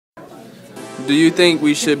Do you think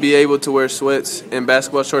we should be able to wear sweats and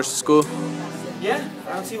basketball shorts to school? Yeah,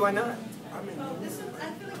 I don't see why not.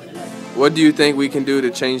 What do you think we can do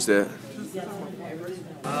to change that?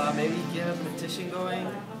 Maybe get a petition going.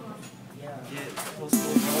 Get whole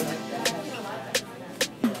school going.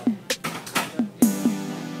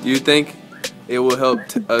 Do you think it will help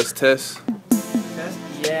us test?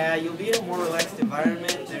 Yeah, you'll be in a more relaxed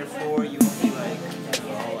environment. Therefore, you won't be like,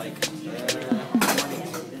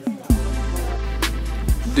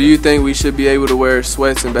 Do you think we should be able to wear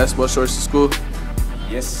sweats and basketball shorts to school?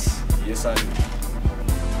 Yes, I do.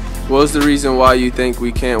 What's the reason why you think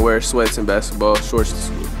we can't wear sweats and basketball shorts to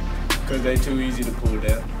school? Because they're too easy to pull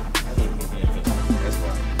down. That's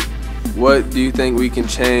why. What do you think we can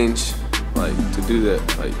change, like, to do that?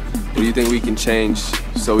 Like, what do you think we can change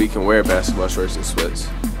so we can wear basketball shorts and sweats?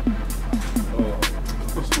 Oh.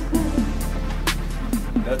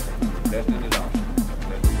 Nothing at all.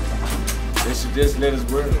 They should just let us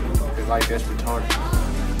wear it. Because, like, that's retarded.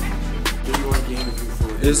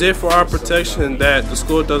 Is it for our protection that the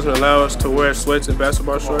school doesn't allow us to wear sweats and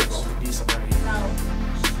basketball shorts?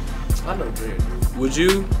 Would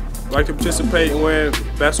you like to participate in wearing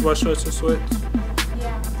basketball shorts and sweats?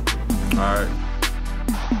 Yeah. Alright.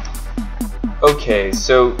 Okay,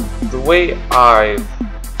 so the way I've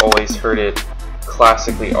always heard it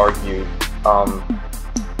classically argued,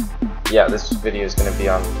 yeah, this video is going to be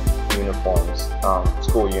on uniforms,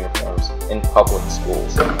 school uniforms in public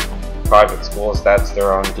schools. Private schools, that's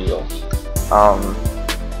their own deal.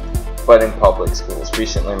 But in public schools,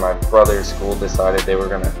 recently my brother's school decided they were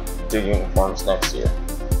going to do uniforms next year.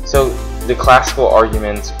 So the classical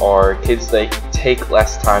arguments are kids they take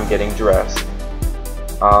less time getting dressed,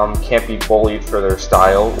 can't be bullied for their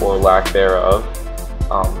style or lack thereof.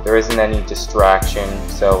 There isn't any distraction,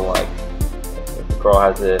 so like if the girl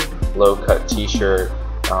has a low-cut t-shirt,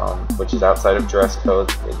 which is outside of dress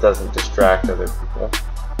code, it doesn't distract other people.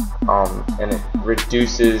 And it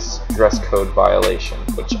reduces dress code violation,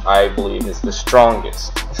 which I believe is the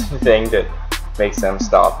strongest thing that makes them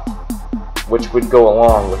stop, which would go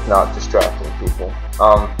along with not distracting people.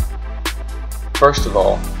 First of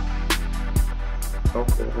all,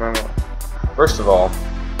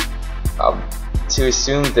 to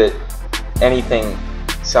assume that anything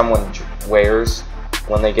someone wears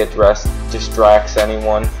when they get dressed distracts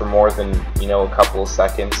anyone for more than, a couple of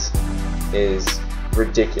seconds is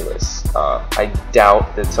ridiculous. I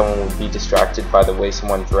doubt that someone would be distracted by the way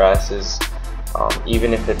someone dresses,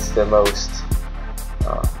 even if it's the most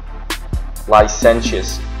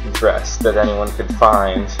licentious dress that anyone could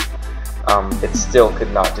find. It still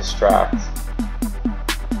could not distract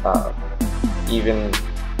even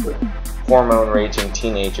hormone-raging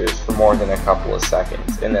teenagers for more than a couple of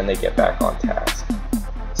seconds, and then they get back on task.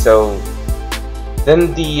 So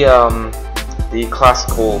then the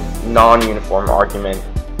classical non-uniform argument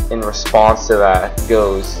in response to that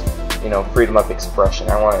goes, freedom of expression.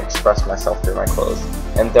 I want to express myself through my clothes.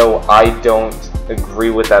 And though I don't agree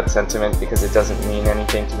with that sentiment because it doesn't mean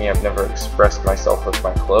anything to me, I've never expressed myself with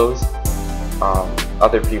my clothes.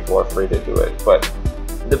 Other people are free to do it. But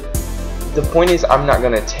the point is, I'm not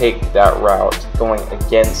going to take that route going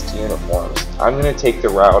against uniforms. I'm going to take the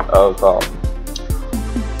route of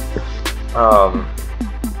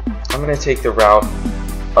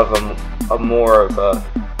a more of a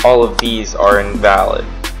all of these are invalid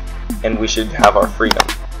and we should have our freedom.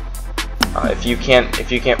 If you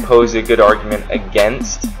can't pose a good argument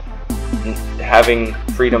against having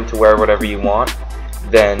freedom to wear whatever you want,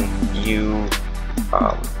 then you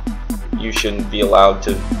shouldn't be allowed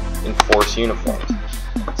to enforce uniforms.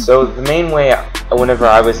 So the main way, whenever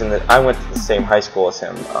I went to the same high school as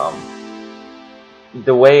him,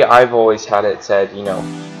 the way I've always had it said,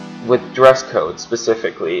 with dress code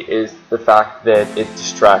specifically, is the fact that it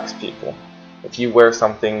distracts people. If you wear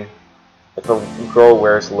something, if a girl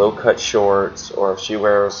wears low-cut shorts, or if she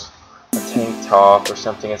wears a tank top or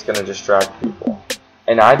something, it's going to distract people.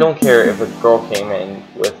 And I don't care if a girl came in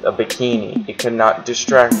with a bikini, it could not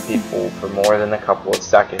distract people for more than a couple of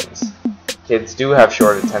seconds. Kids do have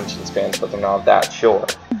short attention spans, but they're not that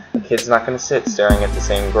short. A kid's not going to sit staring at the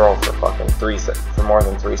same girl for for more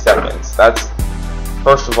than 3 seconds. That's,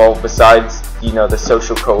 first of all, besides, the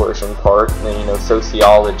social coercion part, and,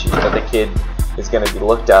 sociology, that the kid is going to be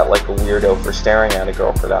looked at like a weirdo for staring at a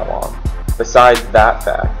girl for that long. Besides that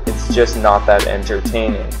fact, it's just not that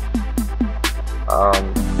entertaining.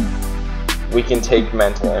 We can take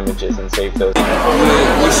mental images and save those.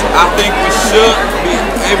 I think we should be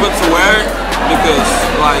able to wear it because,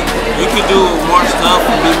 you can do more stuff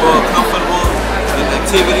and be more comfortable in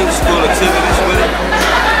school activities with it.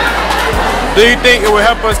 Do you think it will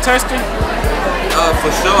help us testing? For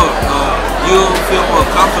sure. You'll feel more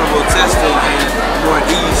comfortable testing and more at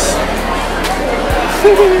ease.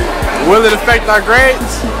 Will it affect our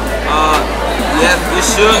grades? Yeah, it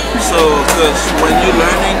should. So, because when you're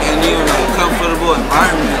learning and you're in a comfortable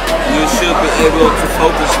environment, you should be able to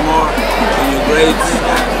focus more on your grades.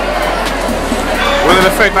 Will it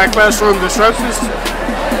affect our classroom disruptions?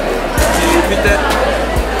 Can you repeat that?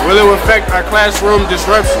 Will it affect our classroom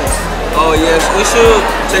disruptions? Oh yes, we should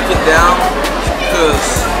take it down because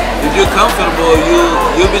if you're comfortable,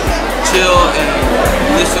 you'll be chill and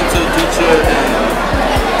listen to the teacher and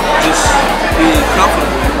just be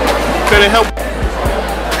comfortable. Could it help?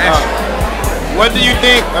 What do you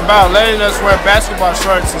think about letting us wear basketball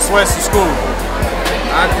shorts and sweats to school?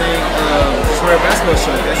 I think just wear a basketball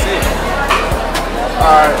shirt. That's it.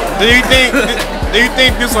 Do you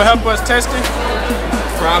think this will help us testing?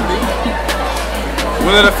 Probably.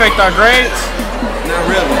 Will it affect our grades? Not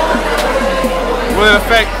really. Will it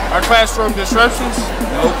affect our classroom disruptions?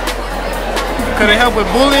 Nope. Could it help with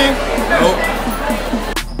bullying? Nope.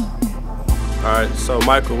 Alright, so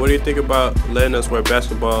Michael, what do you think about letting us wear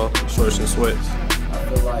basketball shorts and sweats? I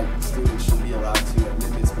feel like students should be allowed to at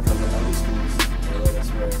limits because of other schools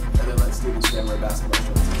and let students wear basketball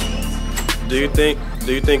shorts and sweats. Do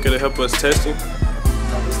you think it'll help us testing?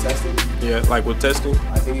 Help us testing? Yeah, like with testing?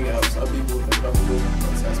 I think it can help some people if they're comfortable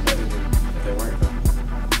and test better than if they weren't.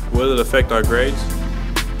 Will it affect our grades?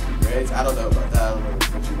 Grades? I don't know about that. I don't know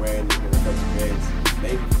what you're wearing is going to affect your grades.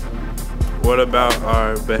 Maybe. What about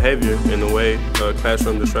our behavior in the way of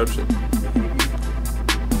classroom disruption?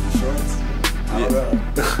 Shorts? I don't know.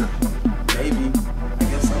 Maybe. I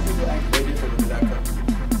guess some people act way different when they're not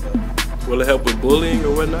comfortable. So, Will it help with bullying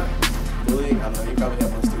or whatnot? bullying? I don't know. You probably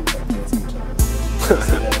have more students that can't see each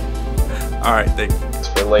other. Alright, thank you. It's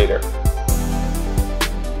for later.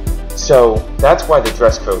 So that's why the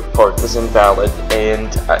dress code part is invalid, and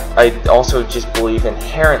I also just believe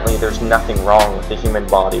inherently there's nothing wrong with the human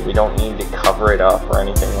body. We don't need to cover it up or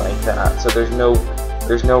anything like that. So there's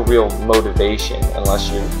no real motivation unless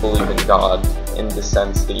you believe in God, in the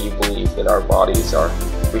sense that you believe that our bodies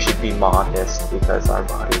we should be modest because our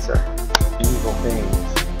bodies are evil things,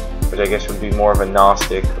 which I guess would be more of a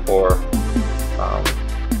Gnostic or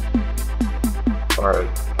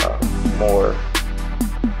more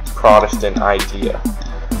Protestant idea.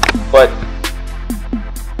 But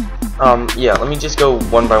yeah, let me just go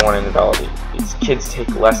one by one invalidity. These kids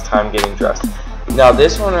take less time getting dressed. Now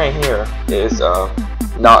this one right here is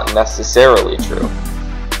not necessarily true.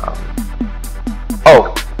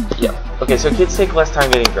 Oh yeah, okay, so kids take less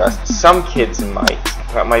time getting dressed. Some kids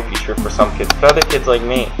that might be true for some kids, but other kids like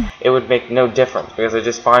me, it would make no difference because I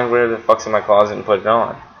just find whatever the fuck's in my closet and put it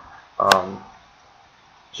on.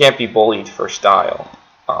 Can't be bullied for style.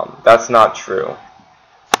 That's not true.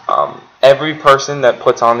 Every person that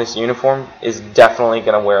puts on this uniform is definitely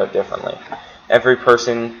going to wear it differently. Every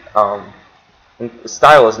person,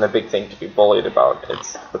 style isn't a big thing to be bullied about.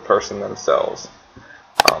 It's the person themselves.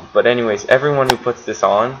 But anyways, everyone who puts this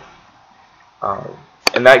on,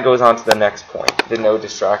 and that goes on to the next point, the no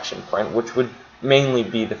distraction point, which would mainly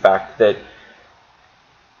be the fact that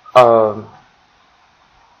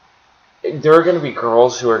there are going to be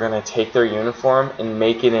girls who are going to take their uniform and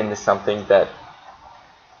make it into something that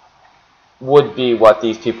would be what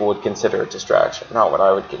these people would consider a distraction. Not what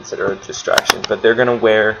I would consider a distraction, but they're going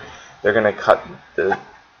to cut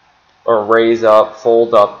or raise up,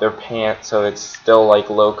 fold up their pants so it's still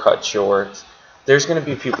like low-cut shorts. There's going to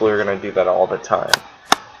be people who are going to do that all the time.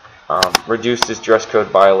 Reduced as dress code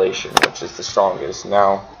violation, which is the strongest.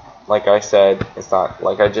 Now, like I said, it's not,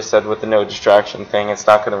 like I just said with the no distraction thing, it's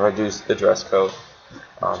not going to reduce the dress code.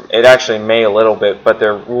 It actually may a little bit, but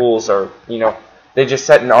their rules are, they just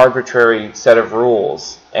set an arbitrary set of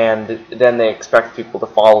rules, and then they expect people to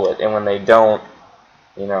follow it, and when they don't,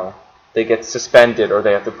 they get suspended or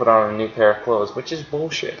they have to put on a new pair of clothes, which is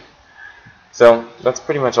bullshit. So, that's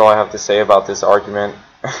pretty much all I have to say about this argument.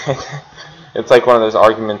 It's like one of those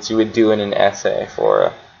arguments you would do in an essay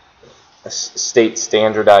for a state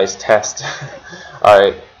standardized test.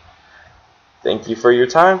 Alright. Thank you for your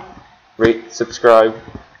time. Rate, subscribe,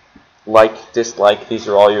 like, dislike. These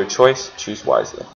are all your choice. Choose wisely.